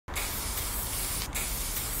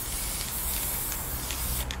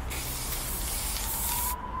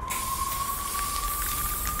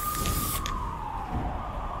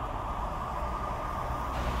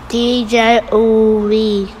DJ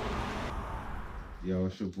OoooWeE. Yo,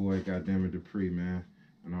 it's your boy, Got Dammit Dupri, man.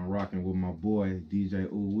 And I'm rocking with my boy, DJ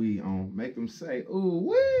OoooWeE on Make Em Say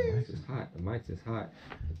OoooWeE. The mic is hot. The mic is hot.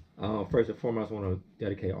 First and foremost, I want to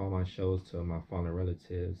dedicate all my shows to my fallen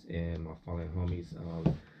relatives and my fallen homies.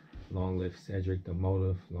 Long live Cedric the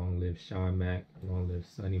Motive, long live Sean Mack, long live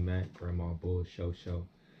Sonny Mack, Grandma Bull, Show.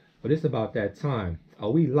 But it's about that time.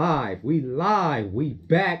 Oh, we live, we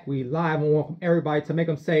back, we live. I want everybody to Make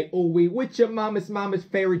Em Say OoooWeE with your mama's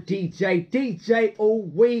favorite DJ, DJ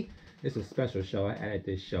OoooWeE. It's a special show. I added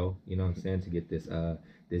this show, you know what I'm saying, to get this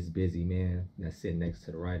this busy man that's sitting next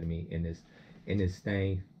to the right of me in this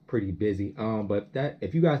thing. Pretty busy. But that,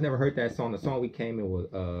 if you guys never heard that song, the song we came in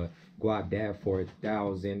with Got Dammit for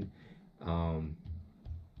 1,000.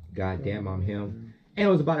 Goddamn, I'm him. And it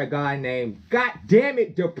was about a guy named Got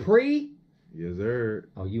Dammit Dupri. Yes, sir.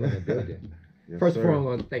 Oh, you in the building. Yes, First sir. of all, I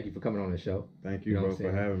want to thank you for coming on the show. Thank you, bro, for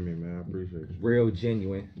having me, man. I appreciate you. Real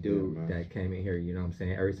genuine dude, man. That came in here, you know what I'm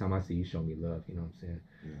saying? Every time I see you, show me love, you know what I'm saying?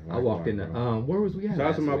 Yeah, I walked in the, where was we at? Shout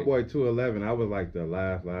out to my week? boy 211. I was like the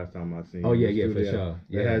last time I seen Oh, you. yeah, for sure.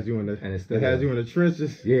 It has you in the, and it has you in the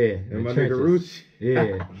trenches. Yeah. And my nigga Rucci.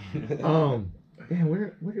 Yeah. Damn,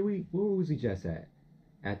 where was we just at?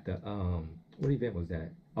 At the, what event was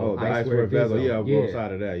that? Oh, the Icewear Vessel. Yeah, on both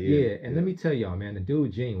sides of that. Yeah. And let me tell y'all, man, the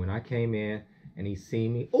dude Gene, when I came in and he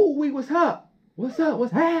seen me, OoooWeE, what's up? What's up?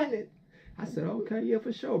 What's happening? I said, okay, yeah,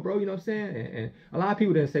 for sure, bro. You know what I'm saying? And a lot of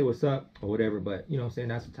people didn't say what's up or whatever, but you know what I'm saying?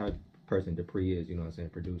 That's the type of person Dupri is, you know what I'm saying?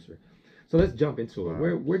 Producer. So let's jump into it.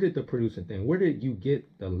 Where did the producing thing, where did you get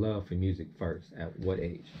the love for music first? At what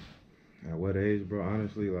age? At what age, bro?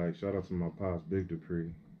 Honestly, like, shout out to my pops, Big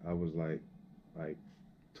Dupri. I was like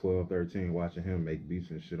 12, 13, watching him make beats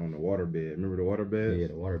and shit on the waterbed. Remember the waterbed? Yeah,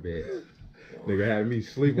 the waterbed. Nigga had me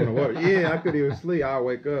sleep on the water. Yeah, I couldn't even sleep. I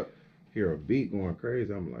wake up, hear a beat going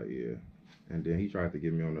crazy. I'm like, yeah. And then he tried to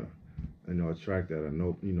get me on a track that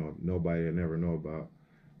nobody had never know about.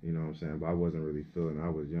 You know what I'm saying? But I wasn't really feeling it. I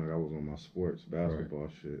was young. I was on my sports, basketball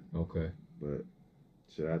shit. Okay. But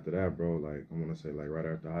shit, after that, bro, like, I want to say, like, right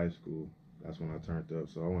after high school, that's when I turned up.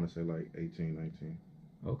 So I want to say, like, 18, 19.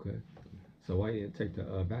 Okay. So why you didn't take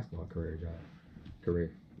the basketball career?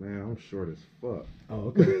 Man, I'm short as fuck.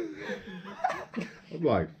 Oh, okay. I'm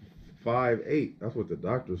like 5'8". That's what the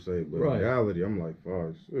doctors say, but in reality, I'm like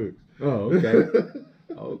 5'6". Oh, okay.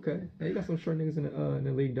 Okay. Hey, you got some short niggas in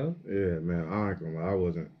the league though. Yeah, man. I ain't gonna lie. I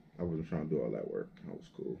wasn't trying to do all that work. I was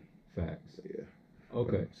cool. Facts. But yeah.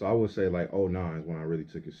 Okay. So I would say like 09 is when I really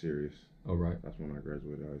took it serious. Oh, right. That's when I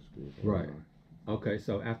graduated high school. Right. Okay.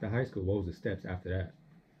 So after high school, what was the steps after that?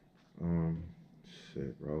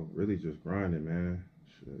 Shit, bro. Really just grinding, man.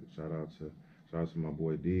 Shit. Shout out to my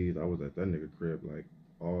boy D's. I was at that nigga crib like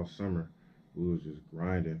all summer. We was just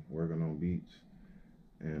grinding, working on beats.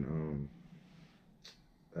 And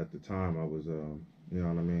at the time I was you know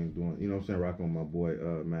what I mean, doing, you know what I'm saying, rocking with my boy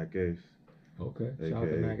Mac Ace. Okay. AKA, Shout out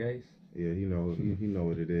to Mac Ace. Yeah, he know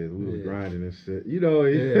what it is. We was grinding and shit. You know,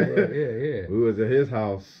 yeah. We was at his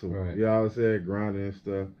house. Right. You know what I'm saying, grinding and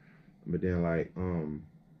stuff. But then like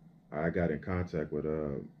I got in contact with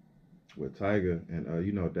Tyga and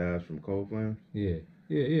you know Dash from Cold Flames. Yeah,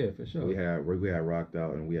 for sure. We had rocked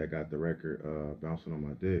out and we had got the record Bouncing on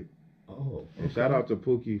My Dick. Oh. Okay. And shout out to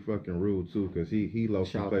Pookie fucking Rude too, cause he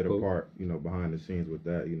low-key played a Pook. part, you know, behind the scenes with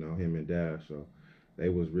that, you know, him and Dash. So they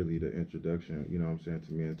was really the introduction, you know what I'm saying,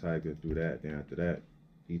 to me and Tyga through that. Then after that,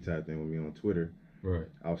 he tapped in with me on Twitter. Right.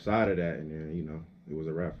 Outside of that, and then, you know, it was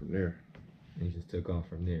a wrap from there. And you just took off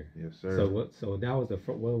from there. Yes, sir. So that was the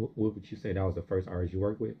first, what would you say that was the first artist you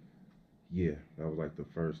worked with? Yeah, that was like the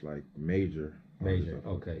first like major.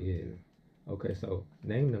 Okay, yeah. Okay, so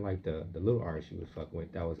name the little artists you was fucking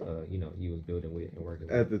with that was you know, you was building with and working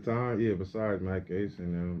with. At the time, yeah, besides Mac Ace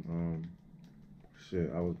and them,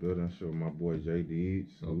 shit, I was building shit with my boy J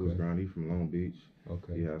Deeds, who was grinding. He's from Long Beach.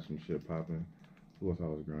 Okay. He had some shit popping. Who else I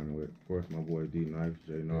was grinding with? Of course, my boy D Knife,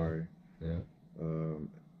 J Nari. Yeah.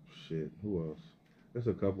 Shit, who else? There's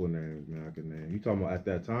a couple of names, man, I can name. You talking about at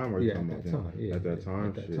that time, or you talking about time? Yeah, at that time?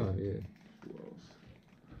 At that time, yeah. Who else?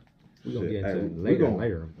 We're gonna get into it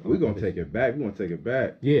later. We're gonna take it back. We're gonna take it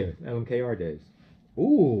back. Yeah, LMKR days.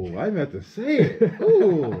 Ooh, I meant to say it.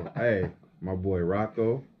 Ooh, hey, my boy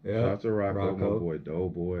Rocco. Yeah. Shout out to Rocco. My boy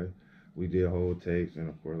Doughboy. We did whole tapes, and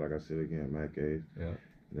of course, like I said again, Mac Ace. Yeah. And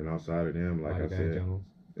then outside of them, like I said, Jones.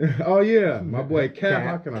 Oh yeah, my boy Cap.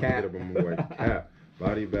 How can I forget about my boy Cap?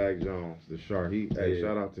 Body Bag Jones, the shark. Hey,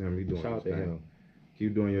 shout out to him. He doing his thing. Him.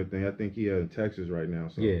 Keep doing your thing. I think he in Texas right now.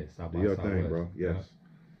 So yeah, do your thing, bro. Yes.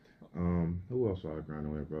 Who else was I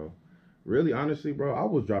grinding with, bro? Really, honestly, bro, I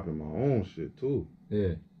was dropping my own shit too.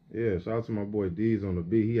 Yeah. Yeah, shout out to my boy D's on the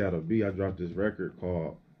beat. He had a beat. I dropped this record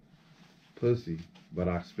called Pussy, but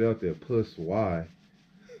I spelled it Puss Y.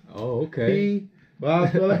 Oh, okay. But I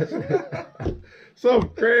spelled that something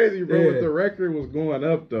crazy, bro. Yeah. But the record was going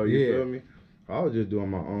up though. You Yeah. feel me? I was just doing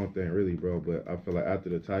my own thing, really, bro. But I feel like after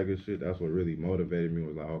the Tiger shit, that's what really motivated me.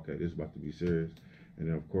 Was like, okay, this is about to be serious. And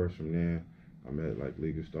then of course from then, I met like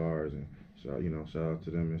League of Stars and shout out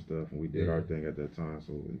to them and stuff. And we did our thing at that time.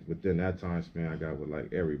 So within that time span, I got with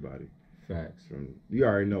like everybody. Facts. From you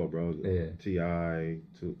already know, bro. Yeah. T.I.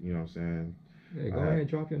 to you know what I'm saying. Yeah, go ahead and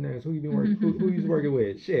drop your names. Who you been working? who you working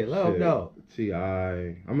with? Shit, let them know. T.I.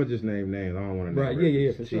 I'm gonna just name names. I don't want to name. Right.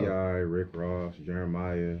 Yeah, for T.I. sure. Rick Ross,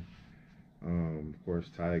 Jeremiah, of course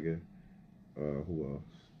Tiger. Who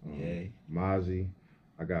else? Mozzie.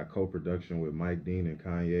 I got co-production with Mike Dean and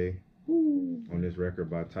Kanye on this record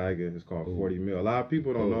by Tiger. It's called 40 Mil. A lot of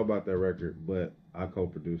people don't know about that record, but I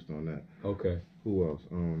co-produced on that. Okay. Who else?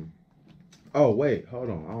 Oh wait, hold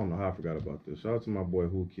on. I don't know how I forgot about this. Shout out to my boy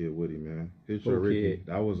Who Kid Woody, man. Hit Your Ricky.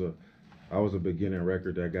 That was a beginning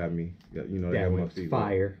record that got me. You know, that got was my feet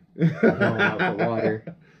fire. Going out the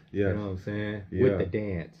water. Yeah. You know what I'm saying? Yeah. With the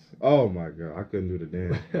dance. Oh my god, I couldn't do the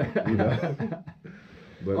dance. You know.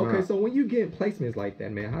 But okay, so when you get placements like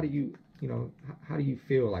that, man, how do you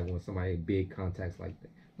feel like when somebody big contacts like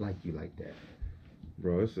you like that?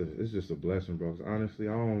 Bro, it's just a blessing, bro. 'Cause honestly,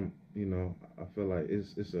 I don't, I feel like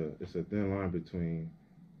it's a thin line between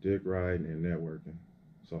dick riding and networking.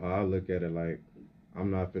 So how I look at it, like,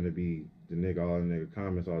 I'm not finna be the nigga, all the nigga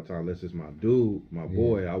comments all the time. Unless it's my dude, my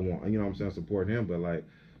boy, I want, you know what I'm saying, support him. But like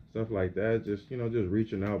stuff like that, just just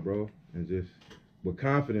reaching out, bro, and just with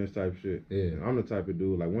confidence type shit. Yeah. And I'm the type of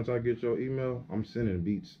dude, like, once I get your email, I'm sending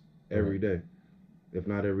beats every day. If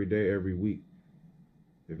not every day, every week.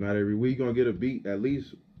 If not every week, you're gonna get a beat, at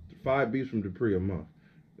least 5 beats from Dupri a month.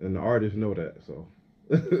 And the artists know that, so.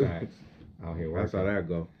 Facts. Out here working. That's how that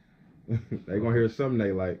go. They gonna hear something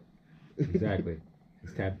they like. Exactly.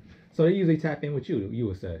 So they usually tap in with you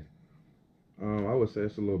would say? I would say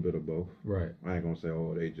it's a little bit of both. Right. I ain't gonna say,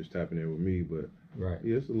 oh, they just tapping in with me, but right.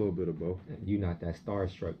 Yeah, it's a little bit of both. You're not that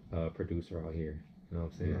starstruck producer out here. You know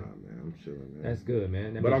what I'm saying? Nah, man, I'm chilling, man. That's good,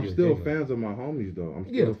 man. But I'm still fans of my homies, though. I'm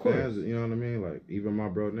still of course. fans, you know what I mean? Like, even my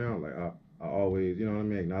bro now, like, I always, you know what I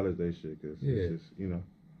mean, acknowledge that shit, because it's just,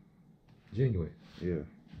 Genuine. Yeah.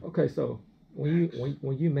 Okay, so when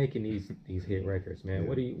you making these hit records, man,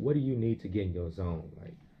 what do you need to get in your zone?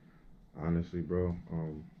 Like, honestly, bro,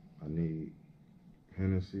 I need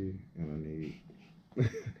Hennessy and I need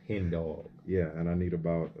Hen Dog. Yeah, and I need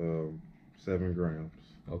about 7 grams.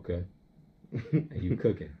 Okay. And you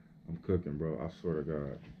cooking? I'm cooking, bro. I swear to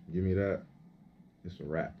God. Give me that, it's a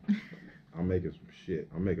wrap. I'm making some shit.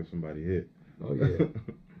 I'm making somebody hit. Oh yeah.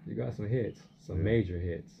 You got some hits, some major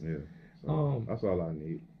hits. Yeah. So that's all I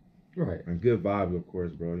need. Right. And good vibes, of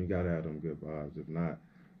course, bro. You gotta have them good vibes. If not,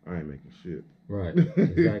 I ain't making shit. Right.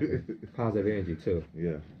 Exactly. Positive energy too.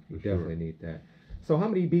 Yeah. You definitely need that. So how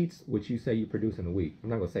many beats would you say you produce in a week? I'm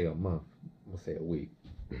not gonna say a month. I'm gonna say a week.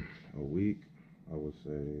 A week, I would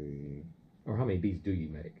say. Or how many beats do you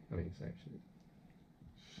make? I mean, same shit.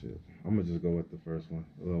 Shit. I'm gonna just go with the first one.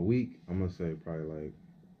 A week, I'm gonna say probably like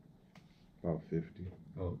about 50.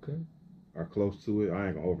 Okay. Or close to it. I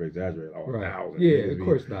ain't gonna over exaggerate. Oh, right. 1,000. Yeah, of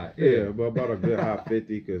course not. Yeah, but about a good high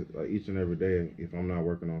 50, because like, each and every day, if I'm not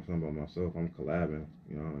working on something by myself, I'm collabing.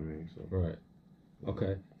 You know what I mean? So. Right.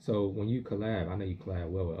 Okay. So when you collab, I know you collab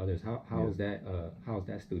well with others. How's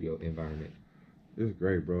that studio environment? It's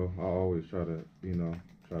great, bro. I always try to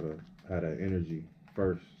have that energy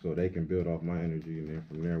first, so they can build off my energy, and then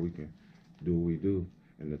from there we can do what we do.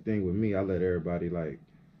 And the thing with me, I let everybody like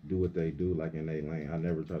do what they do, like in their lane. I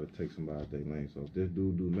never try to take somebody out their lane. So if this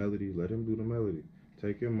dude do melody, let him do the melody.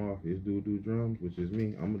 Take him off. This dude do drums, which is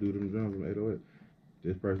me. I'm gonna do them drums in 808.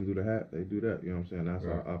 This person do the hat, they do that. You know what I'm saying? That's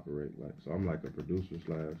how I operate. Like, so I'm like a producer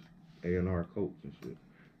 / A&R coach and shit.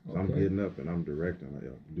 So I'm getting up and I'm directing, like,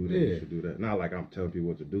 yo, do this, you should do that. Not like I'm telling people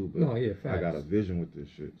what to do, but I got a vision with this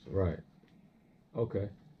shit. So. Right. Okay.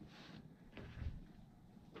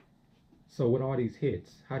 So with all these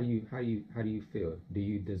hits, how do you feel? Do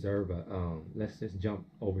you deserve a let's just jump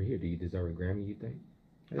over here. Do you deserve a Grammy, you think?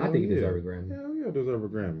 I think you deserve a Grammy. Hell yeah, I deserve a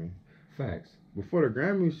Grammy. Facts. Before the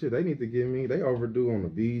Grammy shit, they need to give me, they overdue on the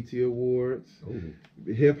BET Awards,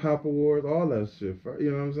 Hip Hop Awards, all that shit. You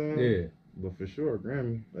know what I'm saying? Yeah. But for sure,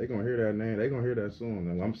 Grammy, they gonna hear that name. They gonna hear that soon.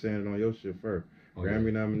 And I'm saying it on your shit first.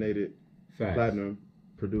 Grammy nominated platinum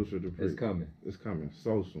producer Dupri. It's coming. It's coming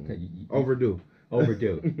so soon. Okay, Overdue.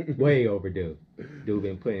 Overdue. Way overdue. Dude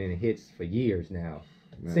been putting in hits for years now.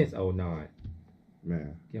 Man. Since 09.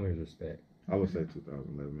 Man. Give him his respect. I would say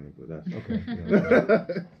 2011, man, but that's Okay. You know,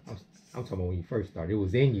 I'm talking about when you first started. It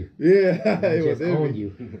was in you. Yeah, It was was on in me.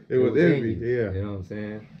 you. It was in me. You. Yeah. You know what I'm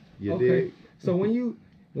saying? You okay. dig? So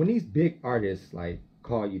when these big artists like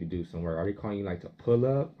call you to do some work, are they calling you like to pull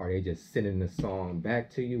up? Are they just sending the song back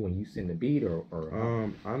to you when you send the beat, or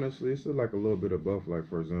honestly, it's like a little bit of both. Like,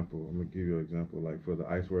 for example, I'm gonna give you an example. Like for the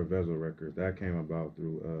I Swear Vezel record, that came about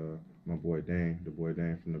through my boy Dane, the boy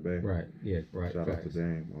Dane from the Bay. Right. Yeah. Right. Shout out to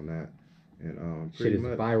Dane on that. And shit is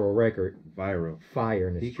a viral record. Viral. Fire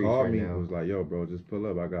in the he streets called right me now. was like, yo, bro, just pull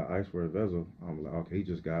up. I got I Swear Vezel. I'm like, okay, he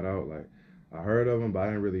just got out. Like, I heard of him, but I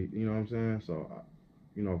didn't really, you know what I'm saying? So,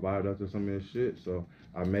 vibed up to some of his shit. So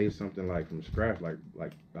I made something like from scratch, like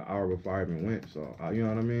the hour before I even went. So you know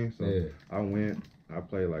what I mean? So yeah. I went, I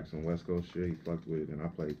played like some West Coast shit. He fucked with it, and I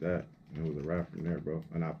played that, and it was a rap from there, bro.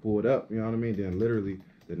 And I pulled up, you know what I mean? Then literally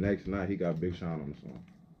the next night he got Big Sean on the song.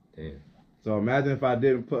 Damn. So imagine if I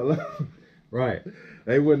didn't pull up. Right.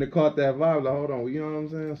 They wouldn't have caught that vibe. Like, hold on, you know what I'm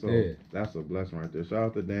saying? So yeah. That's a blessing right there. Shout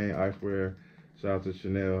out to Dane, I Swear. Shout out to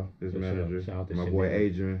Chanel, his manager. Shout out to my Chanel. boy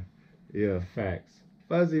Adrian. Yeah. Facts.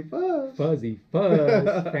 Fuzzy Fuzz. Fuzzy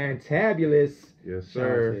Fuzz. Fantabulous. Yes, Shout out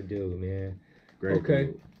sir. to that dude, man. Great. Okay.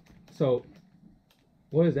 Dude. So,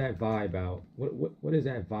 what is that vibe out? What is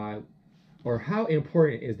that vibe? Or how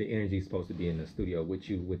important is the energy supposed to be in the studio with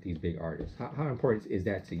you, with these big artists? How important is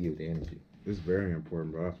that to you, the energy? It's very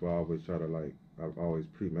important, bro. That's why I always try to I've always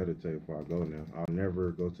premeditate before I go now. I'll never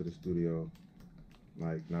go to the studio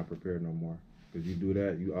not prepared no more. Because you do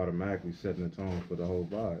that, you automatically setting the tone for the whole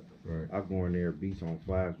vibe. Right. I go in there, beats on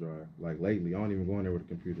flash drive. Like lately, I don't even go in there with a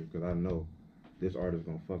computer because I know this artist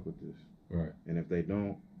gonna fuck with this. Right. And if they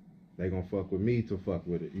don't, they gonna fuck with me to fuck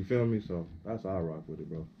with it. You feel me? So that's how I rock with it,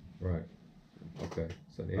 bro. Right. Okay.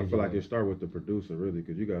 So I feel like it start with the producer, really,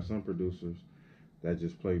 because you got some producers that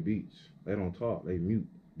just play beats. They don't talk. They mute.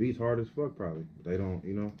 Beats hard as fuck, probably. They don't,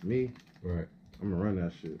 me. Right. I'm gonna run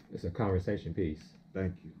that shit. It's a conversation piece.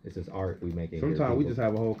 Thank you. It's just art we make it. Sometimes we just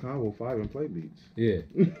have a whole convo 5 and play beats. Yeah.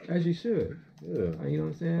 As you should. Yeah. You know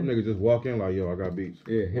what I'm saying? Some niggas just walk in like, yo, I got beats.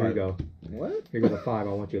 Yeah, here we go. What? Here goes a 5 I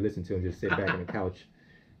want you to listen to and just sit back on the couch.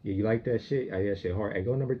 Yeah, you like that shit? I that shit hard. Hey,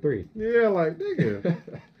 go number 3. Yeah, like, nigga.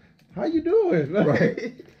 How you doing?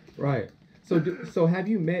 Right. Right. So have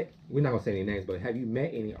you met, we're not gonna say any names, but have you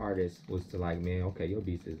met any artists was to like, man, okay, your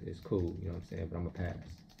beats is cool, you know what I'm saying, but I'm gonna pass.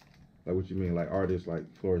 Like what you mean, like artists like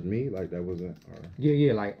towards me, like that wasn't. Or...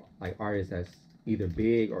 Yeah, like artists that's either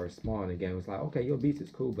big or small in the game. It's like, okay, your beats is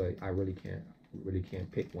cool, but I really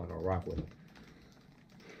can't pick one or rock with them.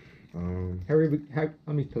 Let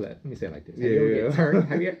me say it like this.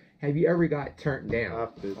 Have you ever got turned down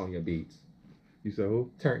on your beats? You said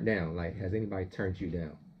who? Turned down. Like, has anybody turned you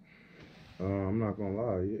down? I'm not gonna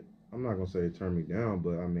lie. I'm not gonna say it turned me down,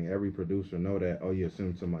 but I mean every producer know that. Oh yeah,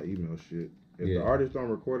 send them to my email shit. If the artist don't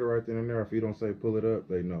record it right then and there, if he don't say pull it up,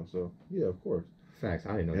 they know. So yeah, of course. Facts.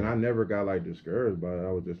 I didn't know. And that. I never got like discouraged by it.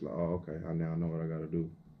 I was just like, oh okay, I now know what I gotta do.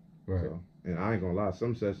 Right. So, and I ain't gonna lie.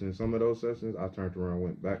 Some of those sessions, I turned around,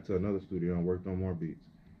 went back to another studio and worked on more beats.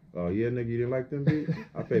 Oh yeah, nigga, you didn't like them beats?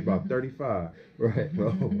 I paid about 35. Right. So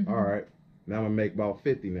all right, now I'm gonna make about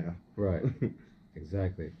 50 now. Right.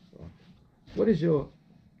 Exactly. So. What is your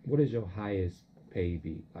highest paid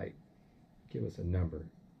beat? Like, give us a number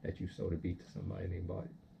that you sold a beat to somebody and they bought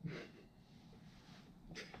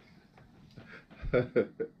it.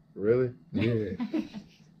 Really? Yeah.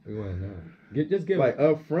 We want to know. Just give like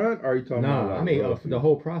up front, or are you talking about? Nah, I mean the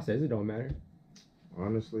whole process. It don't matter.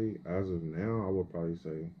 Honestly, as of now, I would probably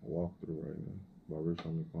say walkthrough right now by Rich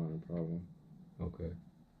Homie Quantum Problem. Okay.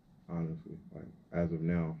 Honestly, like as of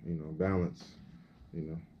now, balance.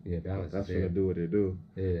 Yeah, balance. That's gonna do what it do.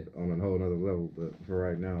 Yeah. On a whole other level, but for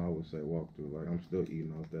right now, I would say walkthrough. Like I'm still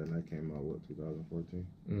eating off that, and that came out 2014,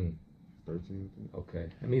 13. I think. Okay,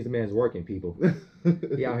 that means the man's working, people.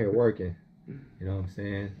 He out here working. You know what I'm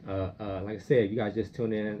saying? Like I said, you guys just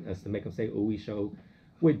tune in us to Make Em Say OoooWeE show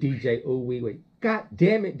with DJ OoooWeE with Got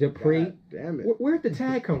Dammit Dupri. God damn it. Where'd the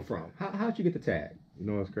tag come from? How'd you get the tag? You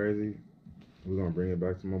know what's crazy? We're gonna bring it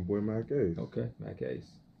back to my boy Mac Ace. Okay, Mac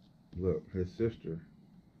Ace. Look, his sister,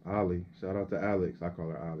 Ali. Shout out to Alex. I call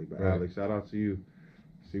her Ali, but right. Alex, shout out to you.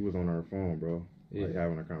 She was on her phone, bro. Yeah. Like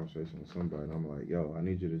having a conversation with somebody. And I'm like, yo, I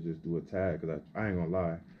need you to just do a tag, cause I ain't gonna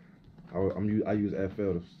lie. I use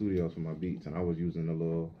FL the studios for my beats, and I was using a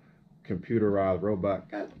little computerized robot.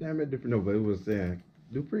 God damn it, different. No, but it was saying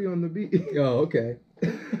Dupri on the beat. Oh, okay.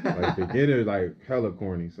 Like beginner, like hella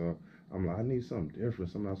corny. So I'm like, I need something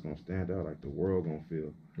different, something that's gonna stand out, like the world gonna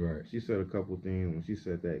feel. Right. She said a couple things. When she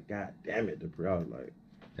said that, God damn it, Dupri, I was like,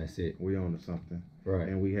 that's it. We on to something. Right.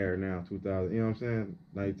 And we here now, 2000. You know what I'm saying?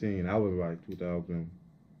 19. I was like 2000.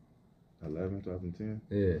 11, 2010.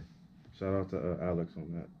 Yeah. Shout out to Alex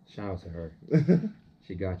on that. Shout out to her.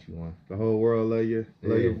 She got you one. The whole world love you.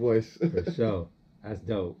 Love your voice. For sure. That's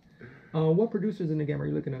dope. What producers in the game are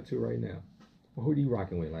you looking up to right now? Or who are you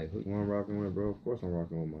rocking with? Like, who I'm rocking with, bro? Of course I'm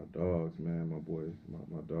rocking with my dogs, man. My boy,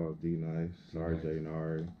 my dog D-Nice, RJ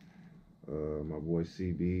Nari, my boy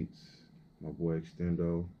C Beats, my boy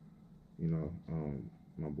Extendo, you know,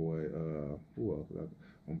 my boy, who else?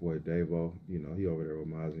 My boy Davo, you know, he over there with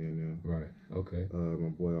Mozzie and them. Right. Okay. My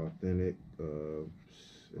boy Authentic.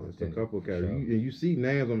 It's a couple cats. Sure. You see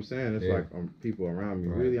names. I'm saying it's Yeah. like people around me.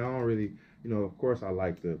 Right. Really, I don't really. You know, of course, I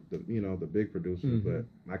like the you know the big producers, but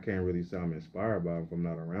I can't really say I'm inspired by them if I'm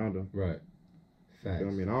not around them. Right. Facts. You know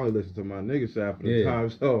what I mean, I only listen to my niggas half of the time.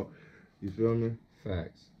 So, you feel me?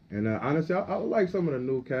 Facts. And honestly, I like some of the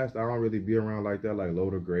new cast. I don't really be around like that, like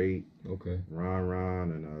Loda Great, Okay.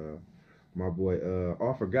 Ron, and my boy.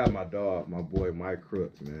 I forgot my dog, my boy Mike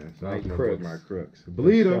Crooks, man. Shout out to my boy Mike Crooks.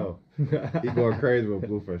 Bleed him. He going crazy with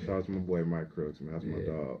Blueface. Shout out to my boy Mike Crooks, man. That's my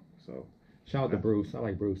dog. So. Shout out to Bruce. I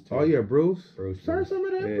like Bruce too. Oh yeah, Bruce. Bruce. Serve some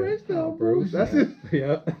of that Bruce though, Bruce. That's it. it.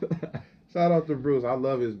 Yeah. Shout out to Bruce. I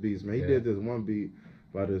love his beats, man. He did this one beat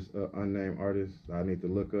by this unnamed artist I need to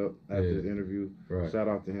look up after this interview. Right. Shout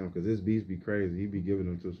out to him because his beats be crazy. He be giving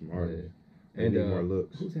them to some artists. And need more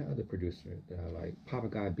looks. Who's that other producer that I like? Papa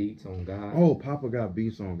got beats on God. Oh, Papa got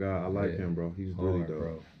beats on God. I like him, bro. He's hard, really dope.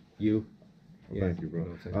 Bro. You? Well, thank you, bro. You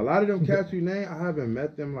know what I'm saying? A lot of them cats you name, I haven't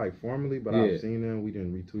met them like formally, but Yeah. I've seen them. We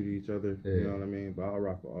didn't retweet each other. You know what I mean? But I'll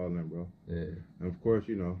rock with all of them, bro. Yeah. And of course,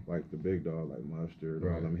 you know, like the big dog, like Mustard,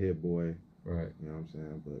 all them Hit Boy. Right. You know what I'm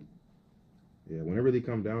saying? But yeah, when it really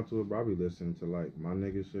come down to it, bro, I be listening to like my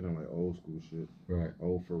nigga shit and like old school shit. Right.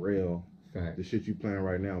 Old Pharrell. Fact. The shit you playing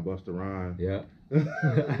right now, Busta Rhymes. Yeah.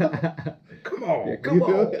 Come on. Yeah, come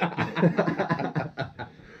on.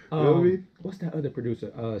 What's that other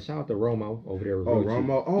producer? Shout out to Romo over there.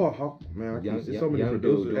 Romo. Oh, man. I can't see so many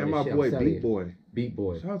producers. And my boy Beat Boy. Beat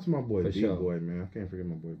Boy. Shout out to my boy For Beat sure. Boy, man. I can't forget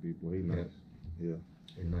my boy Beat Boy. He nice. Yeah.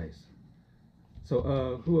 You're nice.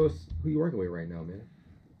 So, who else? Who you working with right now, man?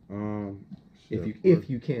 If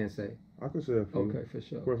you can say. I could say a few. Okay, for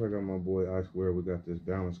sure. Of course, I got my boy I Square. We got this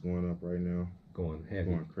balance going up right now. Going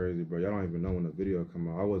heavy. Going crazy, bro. Y'all don't even know when the video come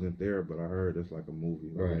out. I wasn't there, but I heard it's like a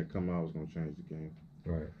movie. Like when it come out, it's gonna change the game.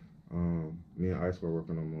 Right. Me and Ice were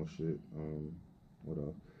working on more shit. What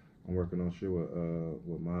else? I'm working on shit with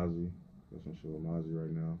Mozzie. Got some shit with Mozzie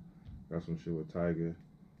right now. Got some shit with Tiger.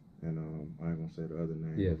 And I ain't gonna say the other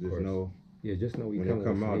name. Yeah, just know. Yeah, just know when it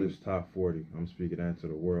come out, it's top 40. I'm speaking that to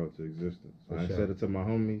the world, to existence. I said it to my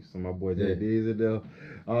homies, so my boy JD's and them,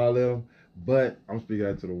 all of them. But I'm speaking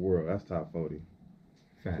that to the world. That's top 40.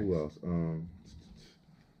 Facts. Who else? Who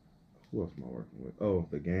else am I working with? Oh,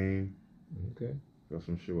 The Game. Okay. Got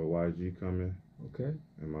some shit with YG coming. Okay.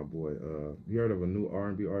 And my boy, you heard of a new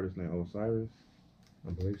R&B artist named Osiris? I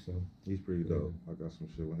believe so. He's pretty dope. I got some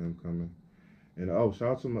shit with him coming. And shout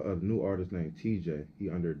out to a new artist named TJ. He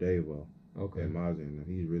under Davo. Okay. And Mozzie, and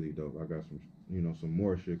he's really dope. I got some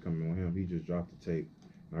more shit coming with him. He just dropped the tape,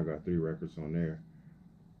 and I got 3 records on there.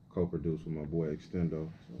 Co-produced with my boy Extendo.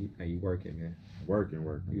 So. Hey, you working, man? Working,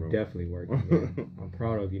 you bro. Definitely working, man. I'm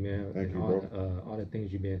proud of you, man. Thank and you, bro. All the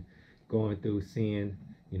things you've been going through, seeing,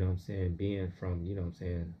 you know what I'm saying, being from, you know what I'm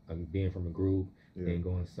saying, being from a group and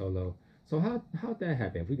going solo. So how'd that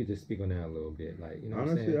happen? If we could just speak on that a little bit, like, you know what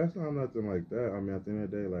I'm saying? Honestly, that's not nothing like that. I mean, at the end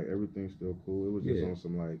of the day, like, everything's still cool. It was just on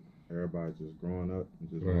some, like, everybody just growing up and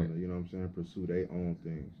just want to, you know what I'm saying, pursue their own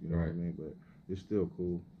things, you know what I mean? But it's still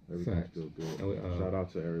cool. Everything's still good. Shout out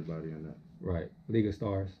to everybody in that. Right. League of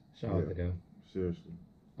Stars. Shout out to them. Seriously.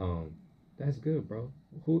 That's good, bro.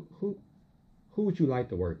 Who would you like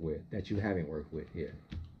to work with that you haven't worked with here?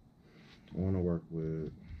 I want to work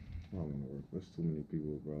with... I don't want to work. There's too many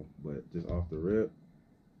people, bro. But just off the rip,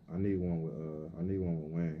 I need one with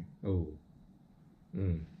Wayne. Oh.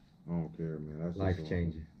 I don't care, man. That's life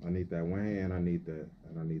changing. I need that Wayne and I need that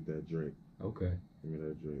Drake. Okay. Give me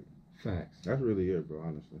that Drake. Facts. That's really it, bro,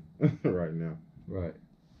 honestly. Right now. Right.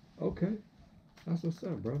 Okay. That's what's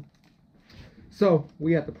up, bro. So,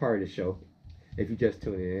 we at the part of the show. If you just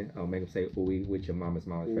tuning in, I'll make them say OoooWeE with your mama's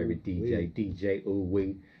favorite DJ, DJ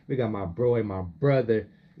OoooWeE. We got my bro and my brother.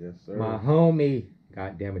 Yes, sir. My homie,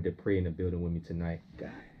 Got Dammit Dupri in the building with me tonight.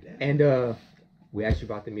 God damn. And we asked you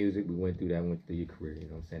about the music. We went through that, went through your career, you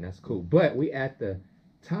know what I'm saying? That's cool. But we at the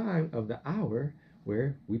time of the hour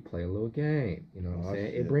where we play a little game. You know what I'm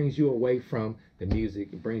saying? Shit. It brings you away from the music.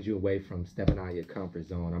 It brings you away from stepping out of your comfort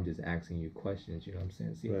zone. I'm just asking you questions, you know what I'm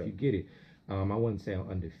saying? See if you get it. I wouldn't say I'm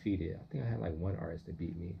undefeated. I think I had like one artist that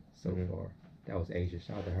beat me so far. That was Asia.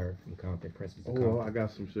 Shout out to her from Compton, Princess of Oh, Compton. I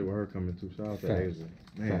got some shit with her coming too. Shout out to Facts. Asia.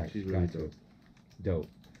 Man, Facts. she's really Got to. dope. Dope.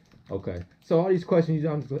 Okay. So all these questions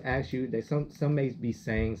I'm just gonna ask you, they some may be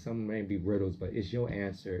saying, some may be riddles, but it's your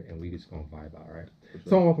answer, and we just gonna vibe out, right? For So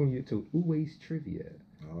sure. I welcome you to OoooWeE's Trivia.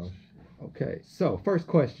 Oh shit. Okay. So first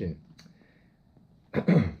question. What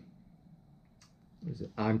is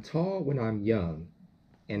it? I'm tall when I'm young,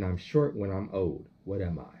 and I'm short when I'm old. What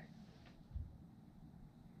am I?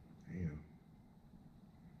 Damn.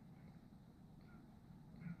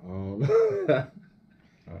 All right.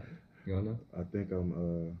 You don't know? I think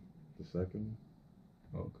I'm the second.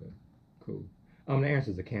 Okay. Cool. The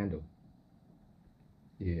answer is a candle.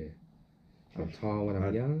 Yeah. I'm tall when I'm I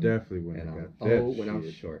young, definitely wouldn't and have I'm got that old when I'm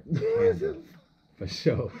shit. short. Candle. For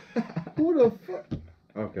sure. Who the fuck?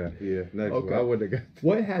 Okay, yeah. Next Okay. one. I wouldn't have got that.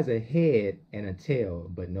 What has a head and a tail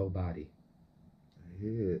but no body?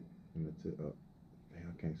 Head and the tip. Oh, man,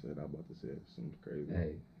 I can't say that. I'm about to say it. Something crazy.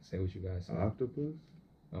 Hey, say what you guys say. Octopus?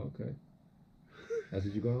 Okay. That's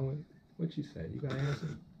what you going with? What you say? You got an answer?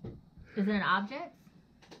 Is it an object?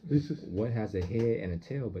 This is What has a head and a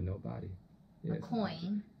tail but no body? A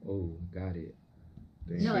coin. Oh, got it.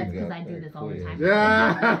 damn, No, you it's because got I do that this all the quick. time.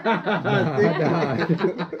 Yeah.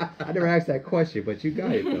 I never asked that question, but you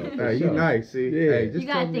got it though. for Hey, you sure. nice, see? Yeah. Hey, You just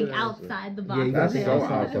gotta tell me think the answer. outside the Yeah, box. you That's gotta so think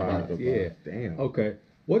outside outside the the box. box. Damn. Okay.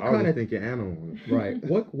 What I was kind just of thinking animal. right?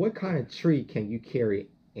 What kind of tree can you carry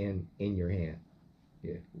in your hand?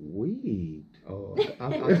 Weed. Oh,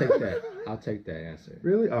 I'll take that. I'll take that answer.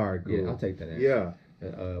 Really? All right, cool. Yeah, I'll take that answer.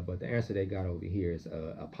 Yeah. But the answer they got over here is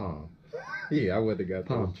a palm Yeah, I would have got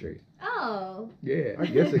palm that. tree. Oh. Yeah. I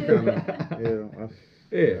guess it kind of.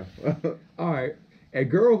 Yeah. Yeah. All right. A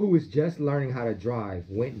girl who was just learning how to drive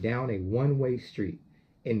went down a one-way street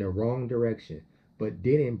in the wrong direction, but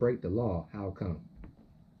didn't break the law. How come?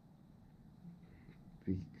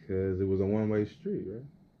 Because it was a one-way street, right?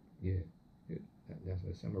 Yeah. That's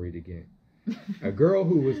what I'm gonna read again. A girl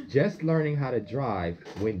who was just learning how to drive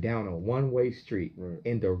went down a one-way street Right.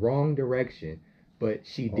 in the wrong direction, but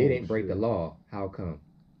she didn't break the shit. law. How come?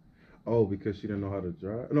 Oh, because she didn't know how to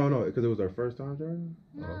drive? No, because it was her first time driving?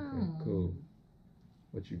 No. Okay, cool.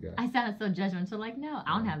 What you got? I sounded so judgmental, like, no,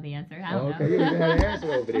 I don't have the answer. I don't Okay, know. you had an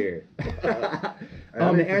answer over there.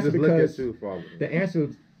 I need The to answer just look at because you, Father. the answer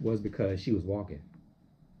was because she was walking.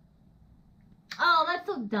 Oh, that's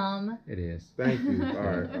so dumb. It is. Thank you. All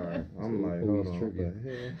right. I'm like, hold on. Trivia. What the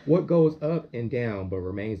hell? What goes up and down but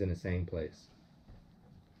remains in the same place?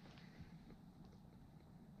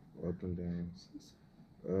 Up and down.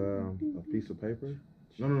 A piece of paper?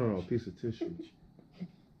 No, a piece of tissue.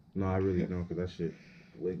 No, I really don't, because that shit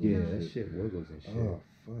wiggles. Yeah, and that shit wiggles and shit. Oh,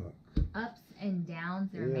 fuck. Ups and downs,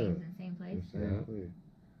 it Yeah. remains in the same place. The same place.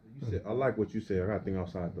 You said, I like what you said. I got to think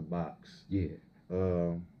outside the box. Yeah.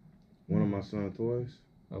 One of my son's toys.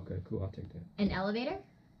 Okay, cool. I'll take that. An elevator?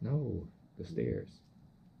 No, the stairs.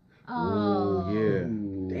 Oh. yeah.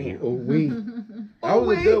 Ooh. Damn. OoooWeE. That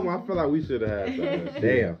was a good one. I feel like we should have had that.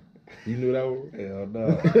 Damn. You knew that one? Hell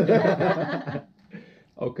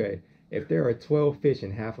no. Okay. If there are 12 fish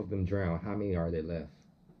and half of them drown, how many are there left?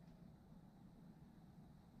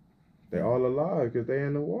 They all alive because they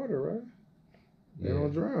in the water, right? They Yeah.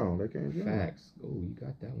 don't drown. They can't drown. Facts. Oh, you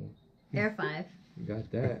got that one. Air 5. You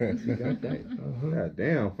got that. You got that. Uh-huh. God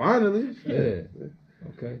damn, finally. Yeah.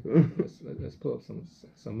 Okay. Let's pull up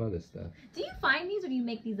some other stuff. Do you find these or do you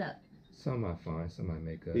make these up? Some I find, some I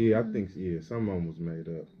make up. Yeah, I think, some of them was made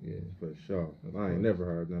up. Yeah. For sure. Of I course. ain't never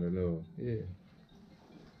heard none of those. Yeah.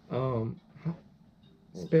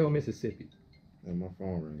 Spell Mississippi. And my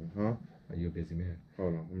phone ringing, huh? Are you a busy man?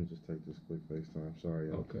 Hold on, let me just take this quick FaceTime. Sorry,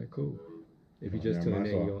 y'all. Okay, cool. If you Oh, just yeah, tuned my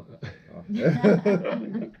in,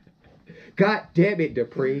 fault. you God Dammit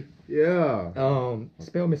Dupri. Yeah.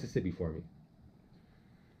 Spell Mississippi for me.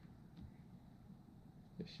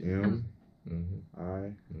 M Mm-hmm.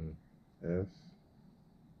 I S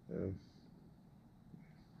S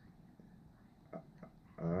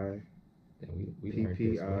I We P learned P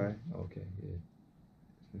this I. one. Okay, yeah.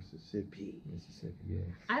 Mississippi. Mississippi, yeah.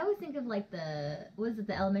 I always think of like the, what is it,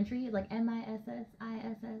 the elementary? Like MISSISSIPPI.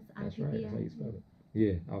 That's right. That's how you spell it.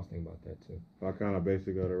 Yeah, I was thinking about that too. I kind of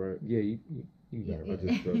basically got it right. Yeah, you got it I right.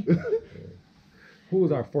 just Yeah. Who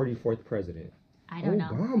was our 44th president? I don't know.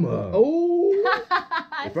 Obama. Oh!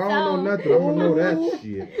 If I don't know nothing, I'm gonna know that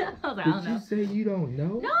shit. I was like, I Did don't you know. say you don't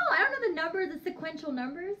know? No, I don't know the numbers, the sequential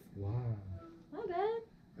numbers. Wow. My bad.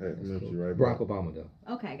 Hey, I'm gonna let you right Barack back. Obama, though.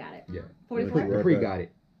 Okay, got it. Yeah. 44? Right Dupree back. got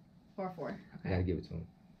it. 44. I Okay. gotta give it to him.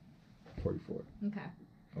 44. Okay.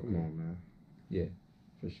 Come on, man.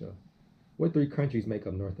 For sure. What 3 countries make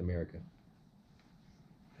up North America?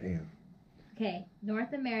 Damn. Okay.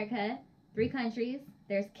 North America, 3 countries.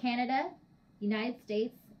 There's Canada, United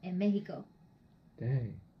States, and Mexico.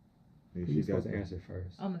 Dang. Yeah, You supposed to answer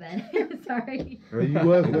first. Oh my bad. Sorry. Oh, you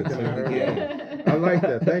was looking at her. Yeah. I like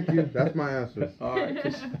that. Thank you. That's my answer. All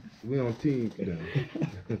right. We on team then.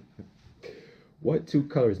 What 2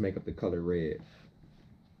 colors make up the color red?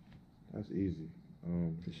 That's easy.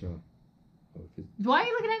 For sure. Oh, Why are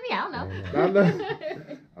you looking at me? I don't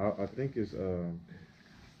know. I think it's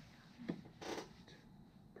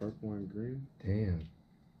purple and green. Damn.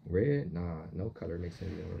 Red? Nah, no color makes any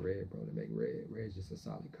difference with red, bro. To make red. Red's just a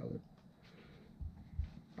solid color.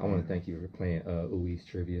 I want to thank you for playing OoooWeE's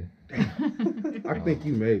trivia. I think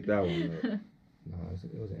you made that one up. No,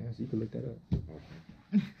 it was an answer. You can look that up.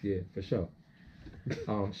 Yeah, for sure.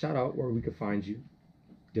 Shout out where we can find you.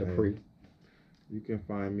 Dupri. You can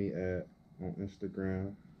find me on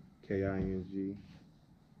Instagram, KING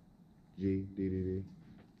GDDD.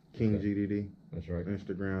 King Okay. GDD. That's right.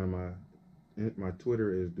 Instagram, my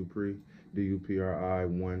Twitter is Dupri,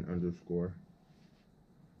 DUPRI1_.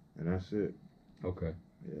 And that's it. Okay.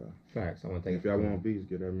 Yeah. Facts. I want to thank If y'all want beats,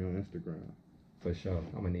 get at me on Instagram. For sure.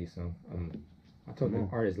 I'm going to need some. I told the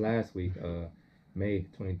artist last week, May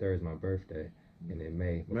 23rd is my birthday. And then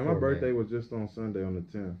May. Man, my birthday was just on Sunday on the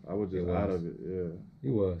 10th. I was just out of it, yeah.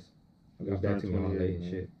 You was. You got back to me all late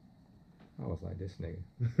and shit. I was like, this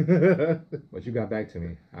nigga. But you got back to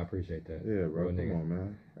me. I appreciate that. Yeah, bro. Real Come nigga. on,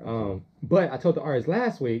 man. But I told the artist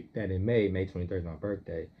last week that in May 23rd is my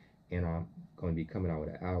birthday. And I'm going to be coming out with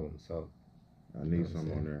an album. So I need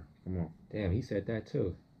some on there. Come on. Damn, he said that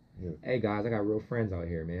too. Yeah. Hey guys, I got real friends out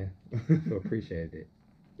here, man. So appreciate it.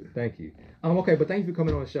 Thank you. Okay, but thank you for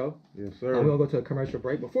coming on the show. Yes, sir. We're gonna go to a commercial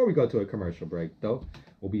break. Before we go to a commercial break, though,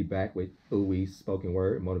 we'll be back with OoooWeE's spoken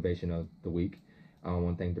word motivation of the week. I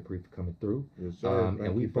want to thank Dupri for coming through. Yes, sir.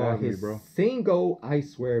 And we brought his single, I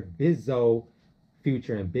swear, Bizzo,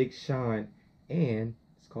 featuring Big Sean, and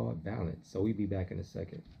it's called Balance. So we'll be back in a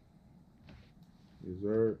second. Yes,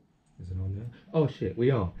 sir. Is it on there? Oh shit, we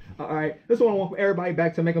on. Alright, this one I want everybody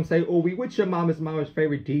back to make them say OoooWeE. With your mama's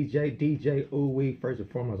favorite DJ, DJ OoooWeE. First and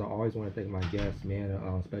foremost, I always want to thank my guests, man.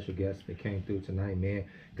 Special guests that came through tonight, man.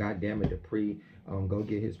 Got Dammit Dupri. Go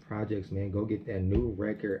get his projects, man. Go get that new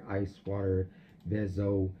record, Ice Water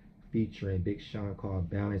Bizzo, featuring Big Sean, called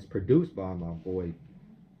Balance, produced by my boy.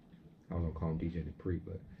 I don't know, call him DJ Dupri,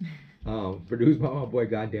 but produced by my boy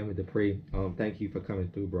Got Dammit Dupri. Thank you for coming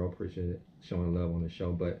through, bro. Appreciate it, showing love on the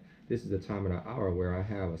show. But this is the time of the hour where I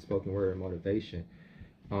have a spoken word motivation.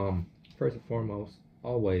 First and foremost,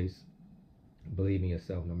 always believe in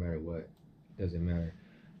yourself no matter what. Doesn't matter.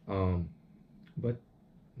 But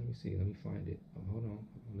let me see. Let me find it. Hold on.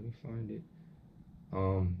 Let me find it.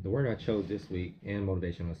 The word I chose this week, and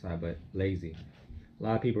motivation on the side, but lazy. A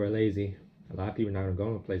lot of people are lazy. A lot of people are not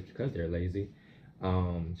going to a place because they're lazy.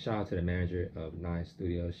 Shout out to the manager of Nine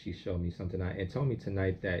Studios. She showed me something and told me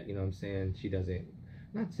tonight that, you know what I'm saying, she doesn't,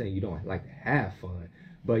 not saying you don't like to have fun,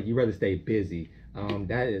 but you rather stay busy.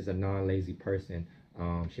 That is a non-lazy person.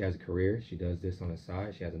 She has a career. She does this on the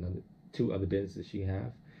side. She has 2 other businesses she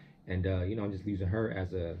have. And, you know, I'm just using her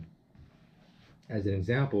as an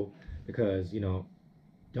example because, you know,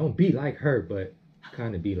 don't be like her, but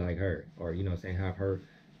kind of be like her. Or, you know what I'm saying, have her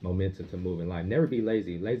momentum to move in life. Never be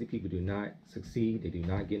lazy. Lazy people do not succeed. They do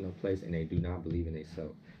not get no place, and they do not believe in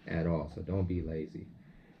themselves at all. So don't be lazy.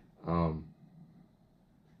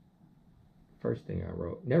 First thing I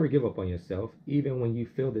wrote, never give up on yourself, even when you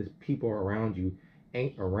feel that people around you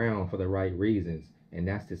ain't around for the right reasons, and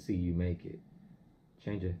that's to see you make it.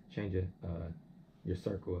 Change your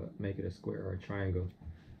circle up, make it a square or a triangle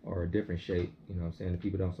or a different shape. You know what I'm saying? If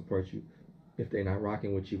people don't support you, if they're not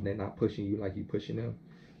rocking with you, if they're not pushing you like you pushing them,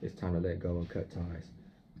 it's time to let go and cut ties.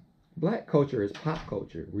 Black culture is pop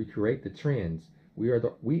culture. We create the trends. We are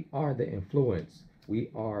the influence. We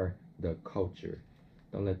are the culture.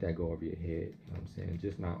 Don't let that go over your head. You know what I'm saying?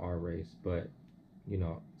 Just not our race, but you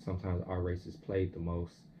know, sometimes our race is played the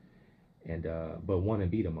most, and but want to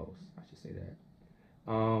be the most. I should say that.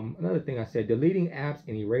 Another thing I said: deleting apps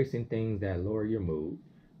and erasing things that lower your mood.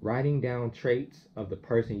 Writing down traits of the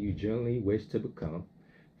person you genuinely wish to become.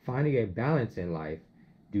 Finding a balance in life.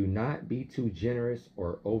 Do not be too generous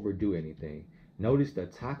or overdo anything. Notice the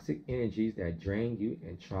toxic energies that drain you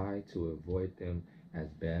and try to avoid them as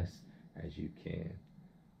best as you can.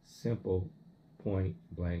 Simple, point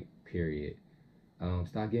blank, period.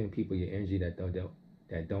 Stop giving people your energy that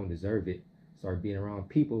don't deserve it. Start being around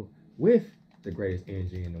people with the greatest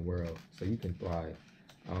energy in the world so you can thrive.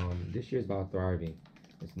 This year is about thriving.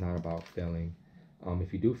 It's not about failing.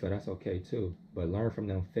 If you do fail, that's okay too. But learn from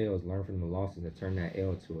them fails, learn from the losses, and turn that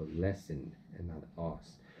L to a lesson and not a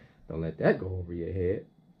loss. Don't let that go over your head.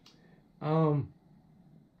 I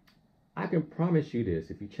can promise you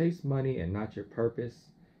this: if you chase money and not your purpose,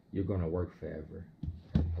 you're gonna work forever.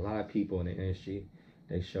 A lot of people in the industry,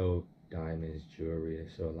 they show diamonds, jewelry, they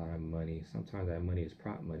show a lot of money. Sometimes that money is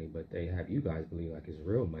prop money, but they have you guys believe like it's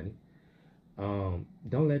real money.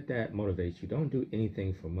 Don't let that motivate you. Don't do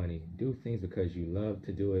anything for money. Do things because you love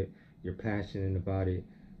to do it. You're passionate about it.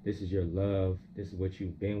 This is your love. This is what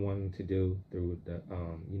you've been wanting to do through the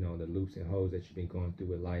the loops and holes that you've been going through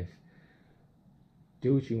with life.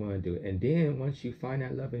 Do what you want to do, and then once you find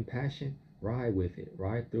that love and passion, ride with it.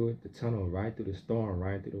 Ride through it, the tunnel. Ride through the storm.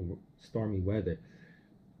 Ride through the stormy weather,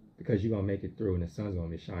 because you're gonna make it through, and the sun's gonna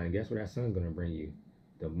be shining. Guess what that sun's gonna bring you?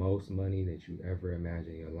 The most money that you ever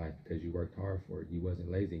imagined in your life, because you worked hard for it. You wasn't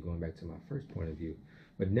lazy, going back to my first point of view.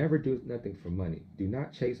 But never do nothing for money. Do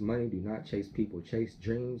not chase money. Do not chase people. Chase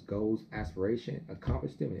dreams, goals, aspiration,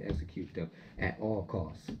 accomplish them, and execute them at all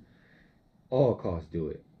costs. All costs, do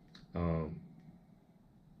it. I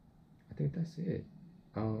think that's it.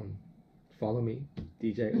 Follow me,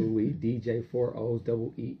 DJ OoooWeE, DJ 4 O's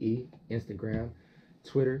double EE, Instagram,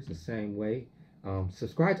 Twitter's the same way.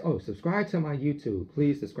 Subscribe to my YouTube.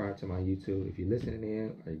 Please subscribe to my YouTube. If you're listening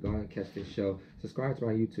in or you're going to catch this show, subscribe to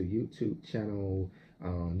my YouTube channel.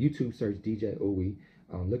 YouTube search DJ OoooWeE.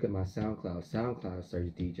 Look at my SoundCloud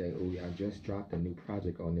search DJ OoooWeE. I just dropped a new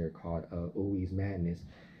project on there called OoooWee's Madness,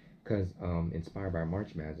 because inspired by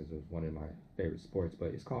March Madness. Was one of my favorite sports, but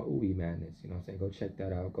it's called OoooWeE Madness. You know what I'm saying? Go check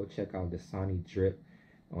that out. Go check out the Dasani Drip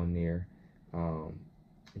on there.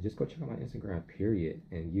 And just go check out my Instagram, period,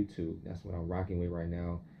 and YouTube. That's what I'm rocking with right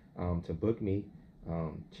now. To book me,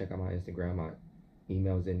 check out my Instagram. My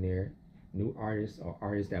email's in there. New artists or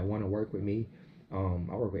artists that want to work with me.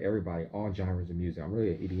 I work with everybody, all genres of music. I'm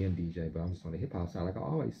really an EDM DJ, but I'm just on the hip hop side, like I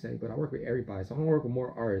always say. But I work with everybody, so I'm gonna work with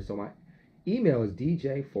more artists. So my email is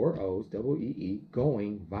DJ4O's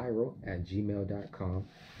going viral @gmail.com.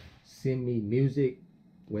 Send me music,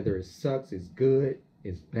 whether it sucks, it's good,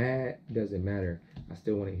 it's bad, doesn't matter. I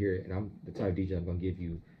still want to hear it, and I'm the type of DJ I'm gonna give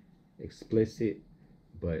you explicit,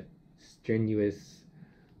 but strenuous,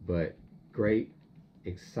 but great,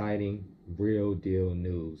 exciting, real deal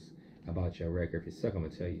news about your record. If it sucks, I'm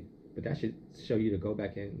gonna tell you, but that should show you to go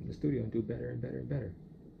back in the studio and do better and better and better.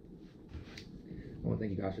 I want to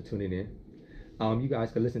thank you guys for tuning in. You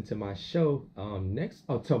guys can listen to my show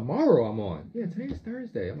tomorrow. I'm on. Yeah, today's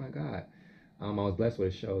Thursday. Oh my God. I was blessed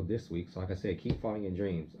with a show this week. So like I said, keep following your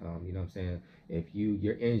dreams. You know what I'm saying? If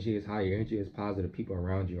your energy is high, your energy is positive, people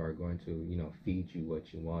around you are going to, feed you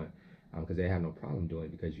what you want, because they have no problem doing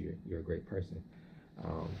it, because you're a great person.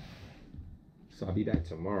 So I'll be back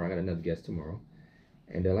tomorrow. I got another guest tomorrow.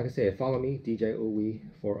 And like I said, follow me, DJ OoooWeE,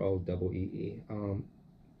 4OEE.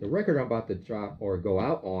 The record I'm about to drop or go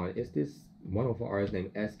out on is this wonderful artist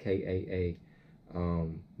named SKAA.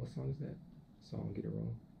 What song is that? Song, get it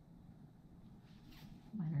wrong.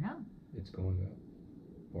 I don't know. It's going up.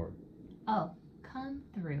 Or Come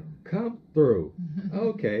Through. Come Through.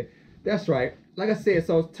 Okay, that's right. Like I said,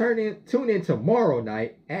 so tune in tomorrow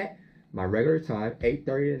night at my regular time,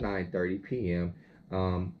 8:30 to 9:30 p.m.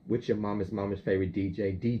 With your mama's favorite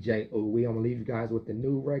DJ, DJ OoooWeE. I'm gonna leave you guys with the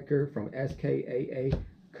new record from SKAA,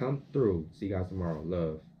 Come Through. See you guys tomorrow.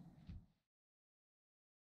 Love.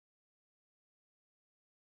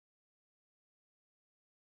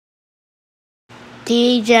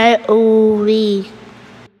 DJ OoooWeE.